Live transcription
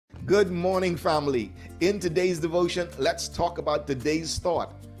Good morning, family. In today's devotion, let's talk about today's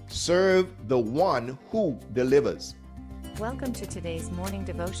thought. Serve the one who delivers. Welcome to today's morning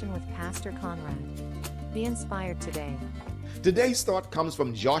devotion with Pastor Conrad. Be inspired today. Today's thought comes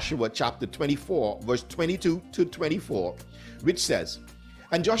from Joshua chapter 24, verse 22 to 24, which says,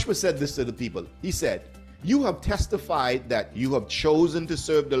 "And Joshua said this to the people. He said, 'You have testified that you have chosen to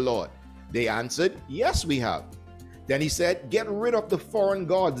serve the Lord.' They answered, 'Yes, we have.' Then he said, 'Get rid of the foreign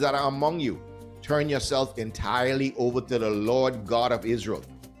gods that are among you. Turn yourself entirely over to the Lord God of Israel.'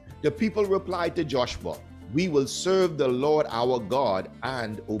 The people replied to Joshua, 'We will serve the Lord our God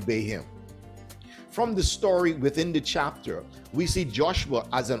and obey him.'" From the story within the chapter, we see Joshua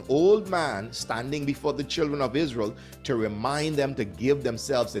as an old man standing before the children of Israel to remind them to give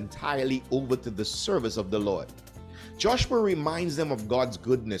themselves entirely over to the service of the Lord. Joshua reminds them of God's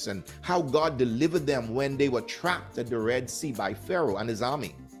goodness and how God delivered them when they were trapped at the Red Sea by Pharaoh and his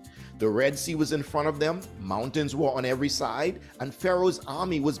army. The Red Sea was in front of them, mountains were on every side, and Pharaoh's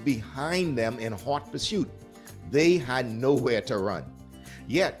army was behind them in hot pursuit. They had nowhere to run.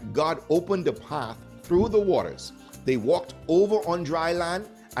 Yet God opened a path through the waters. They walked over on dry land,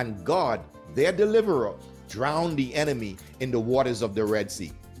 and God, their deliverer, drowned the enemy in the waters of the Red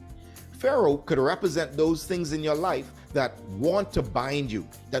Sea. Pharaoh could represent those things in your life that want to bind you,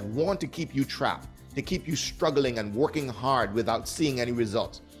 that want to keep you trapped, to keep you struggling and working hard without seeing any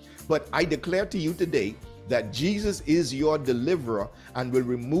results. But I declare to you today that Jesus is your deliverer and will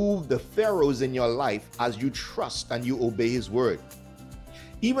remove the pharaohs in your life as you trust and you obey his word.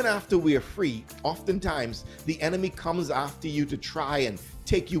 Even after we are free, oftentimes the enemy comes after you to try and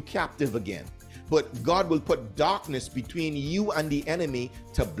take you captive again. But God will put darkness between you and the enemy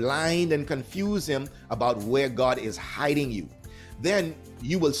to blind and confuse him about where God is hiding you. Then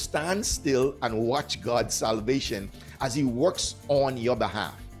you will stand still and watch God's salvation as he works on your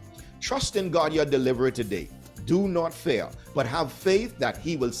behalf. Trust in God, your deliverer, today. Do not fear, but have faith that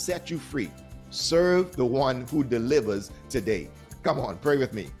he will set you free. Serve the one who delivers today. Come on, pray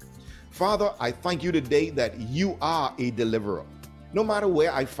with me. Father, I thank you today that you are a deliverer. No matter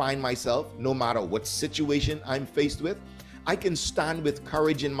where I find myself, no matter what situation I'm faced with, I can stand with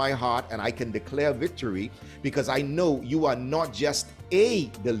courage in my heart and I can declare victory because I know you are not just a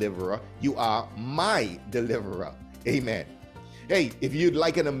deliverer, you are my deliverer. Amen. Hey, if you'd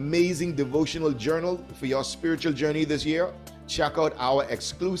like an amazing devotional journal for your spiritual journey this year, check out our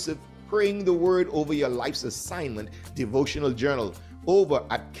exclusive Praying the Word Over Your Life's Assignment devotional journal over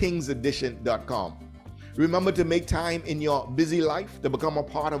at kingsedition.com. Remember to make time in your busy life to become a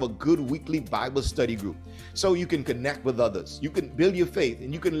part of a good weekly Bible study group so you can connect with others. You can build your faith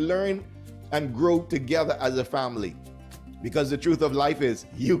and you can learn and grow together as a family. Because the truth of life is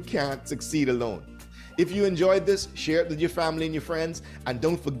you can't succeed alone. If you enjoyed this, share it with your family and your friends, and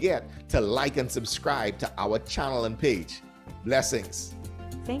don't forget to like and subscribe to our channel and page. Blessings.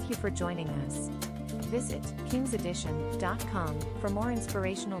 Thank you for joining us. Visit kingsedition.com for more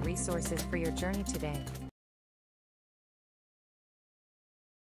inspirational resources for your journey today.